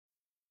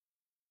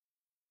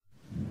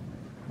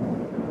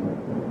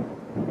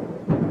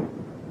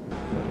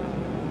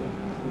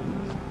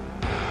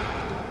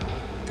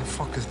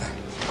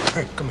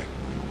Hey, come here.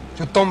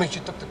 You told me she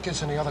took the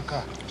kids in the other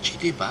car. She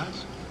did,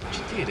 boss.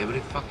 She did every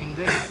fucking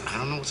day. I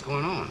don't know what's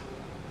going on.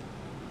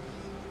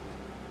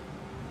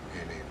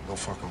 Hey, no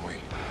fucking way.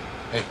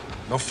 Hey,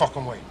 no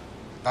fucking way.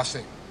 That's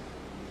it.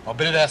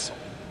 Olvide eso.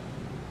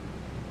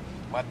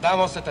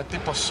 Matamos a este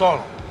tipo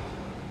solo.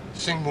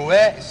 Sin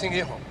mujer y sin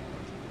hijo.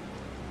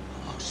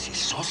 Oh, si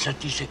Sosa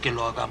dice que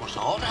lo hagamos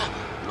ahora,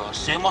 lo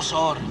hacemos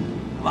ahora.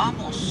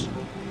 Vamos.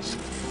 This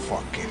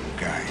fucking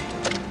guy.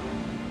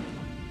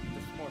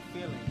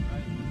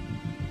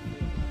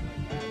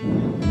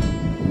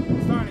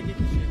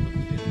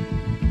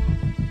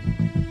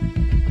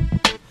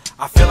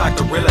 I feel like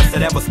the realest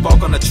that ever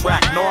spoke on the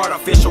track. No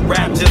artificial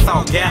rap, just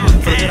on gap.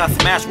 So then I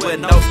smash with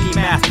no ski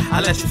mask.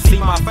 I let you see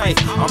my face.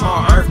 I'm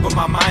on earth, but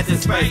my mind's in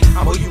space.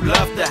 I'm who you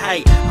love to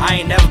hate. I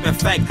ain't never been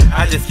fake.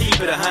 I just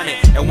keep it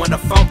 100. And when the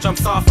funk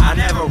jumps off, I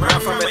never run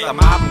from it. The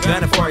mob, I'm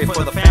gunning for you.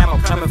 For the fam,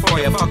 I'm coming for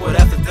you. Fuck what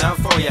else is done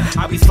for you.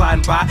 I be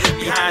sliding by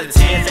behind the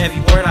tents. Every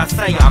word I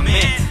say, I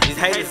meant. These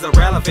haters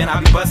irrelevant. I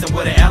be busting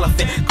with an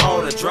elephant. Call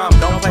the drum.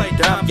 Don't play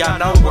dumb. Y'all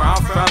know where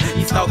I'm from.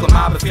 East Oakland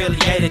mob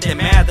affiliated. They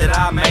mad that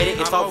I made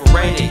it. It's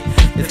overrated.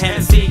 This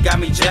Hennessy got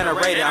me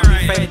generated. I'm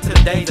faded to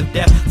the days of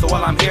death. So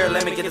while I'm here,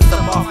 let me get this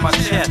stuff off my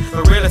chest.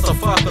 The realest, so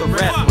fuck the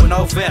rest. With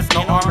no vest,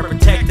 no armor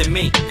protecting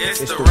me. It's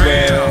the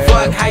real.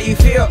 Fuck how you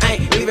feel,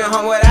 ain't leaving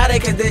home without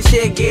it, cause this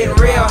shit getting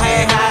real.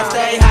 Hey, high,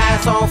 stay high,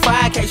 it's on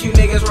fire, case you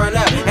niggas run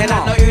up. And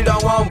I know you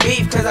don't want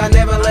beef, cause I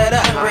never let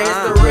up. It's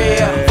the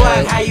real.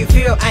 Fuck how you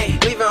feel,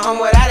 ain't leaving home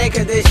without it,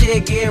 cause this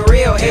shit getting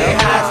real. Hey,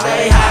 high,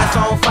 stay high, it's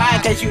on fire,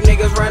 case you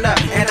niggas run up.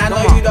 And I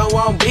know you don't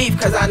want beef,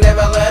 cause I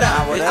never let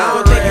up. I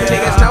don't think you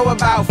niggas know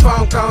about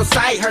funk on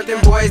sight. Heard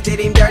them boys did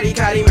him dirty,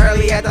 caught him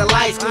early at the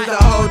lights. Squeeze the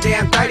whole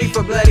damn 30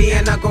 for Bloody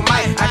and Uncle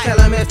Mike. I tell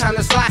him it's time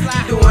to slide,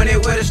 doing it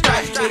with a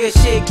stripe. Nigga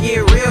shit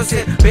get real,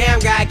 shit. Bam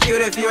got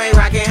killed if you ain't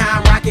rockin' how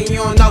I'm rockin'.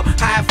 You don't know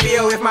how I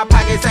feel. If my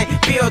pockets ain't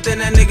filled,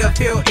 then a nigga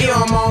feel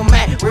ill. I'm on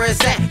Mac, where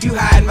it's at? You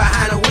hiding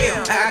behind the wheel.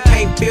 I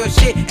can't feel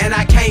shit and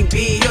I can't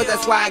be healed.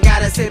 That's why I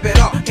gotta sip it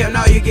off. Hell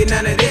no, you get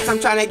none of this. I'm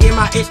tryna get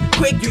my itch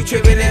quick. You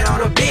trippin' it on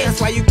the bitch.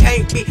 That's why you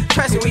can't be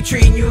trustin'. We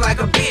treating you like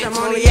a bitch. I'm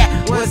only at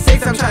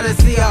 1-6. I'm tryna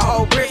see a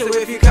whole brick. So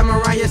if you come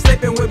around, you're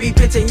slipping. We'll be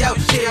pitching yo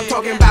shit. I'm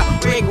talking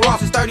about Rick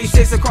Ross. It's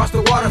 36 across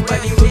the water.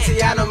 Buddy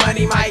Luciano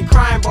money, my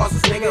crime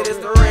bosses. Nigga, this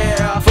the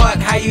real. Fuck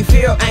how you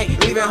feel. Ain't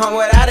leaving home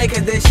without it,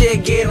 cause this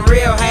shit getting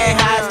real. Hey,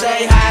 high,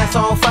 stay high, it's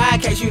on fire,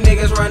 case you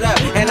niggas run up.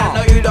 And I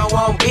know you don't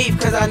want beef,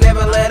 cause I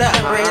never let up.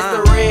 It's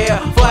the real.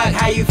 Fuck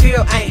how you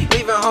feel. Ain't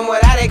leaving home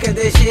without it, cause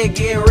this shit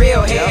getting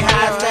real. Hey,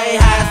 high, stay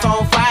high, it's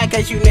on fire,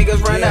 case you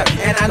niggas run up.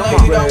 And I know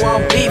you don't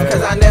want beef,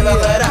 cause I never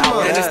let up.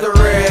 And it's the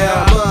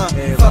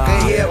real.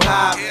 Fucking hip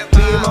hop.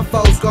 Me and my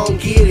folks gon'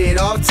 get it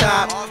off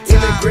top. In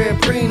the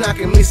Grand Prix,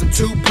 knocking me some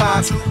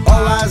Tupacs.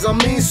 All eyes on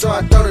me, so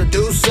I throw the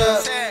deuce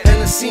up.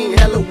 And the scene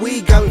hella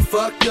weak, got me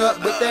fucked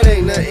up. But that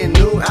ain't nothing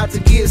new. Out to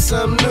get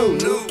something new.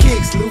 New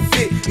kicks, new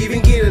fit,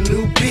 even get a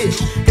new bitch.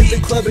 Hit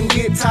the club and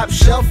get top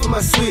shelf for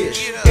my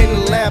switch. In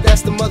the lab,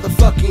 that's the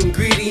motherfucking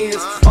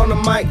ingredients. On the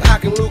mic,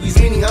 hocking loogies,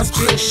 meaning I'm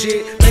spitting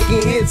shit.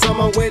 Making hits on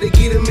my way to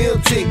get a meal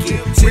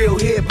ticket. Real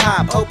hip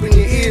hop, open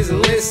your ears and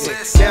listen.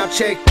 Now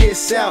check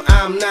this out,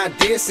 I'm not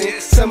dissing.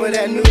 Some of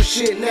that new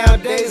shit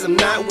nowadays, I'm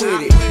not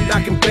with it.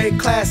 Knocking big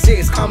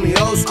classics, call me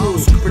old school.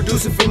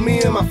 Producing for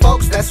me and my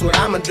folks, that's what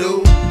I'ma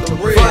do. The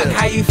real. Fuck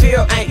how you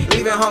feel, ain't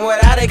leaving home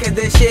without it, cause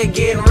this shit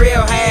getting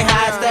real. Hey,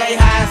 high, stay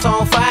high, it's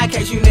on fire,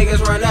 case you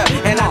niggas run up.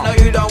 And I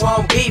know you don't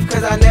want beef,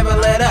 cause I never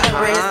let up.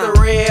 It's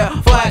the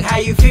real. Fuck how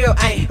you feel,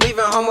 ain't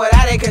leaving home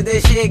without it, cause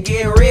this shit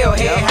getting real.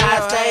 Hey,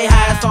 high, stay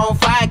high, it's on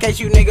fire, case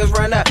you niggas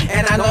run up.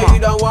 And I know you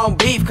don't want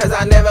beef, cause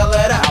I never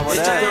let up.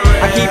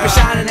 I keep it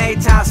shining,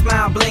 8-time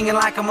smile, blinging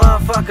like a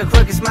motherfucker.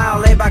 Crooked smile,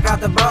 lay back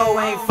out the bow.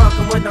 Ain't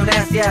fucking with no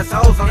nasty ass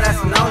hoes, so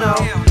that's a no-no.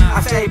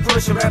 I stay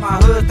pushing, rep my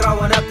hood,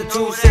 throwing up the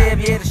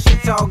 2-7. Yeah, the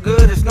shit's all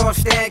good, it's North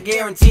Stat,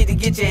 guaranteed to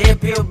get your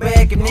head peeled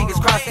back. If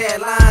niggas cross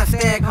that line,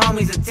 stack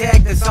homies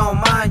attack. That's on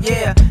mine,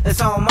 yeah,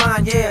 it's on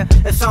mine, yeah,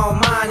 it's on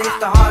mine. It's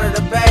the heart of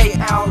the bay,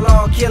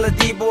 outlaw, killer,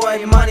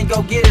 D-boy. Money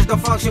go getters, don't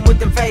function with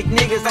them fake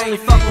niggas. Only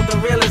fuck with the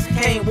realest,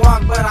 can't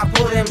walk, but I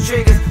pull them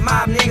triggers.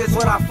 Mob niggas,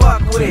 what I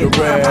fuck with.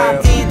 I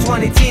popped in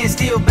 2010,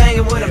 still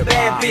banging with a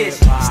bad bitch.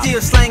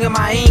 Still slanging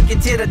my ink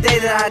until the day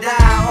that I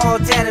die. All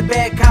tatted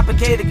back,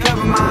 complicated,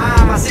 cover my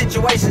eye. My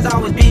situations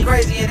always be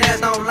crazy and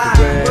there's no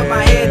lie. Put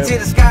my head to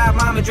the sky,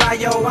 mama, dry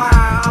your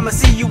eye. I'ma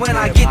see you when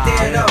I get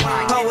there though.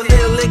 Pour a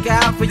little liquor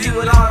out for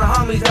you and all the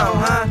homies though,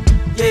 huh?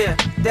 Yeah,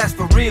 that's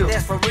for real.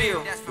 That's for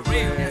real.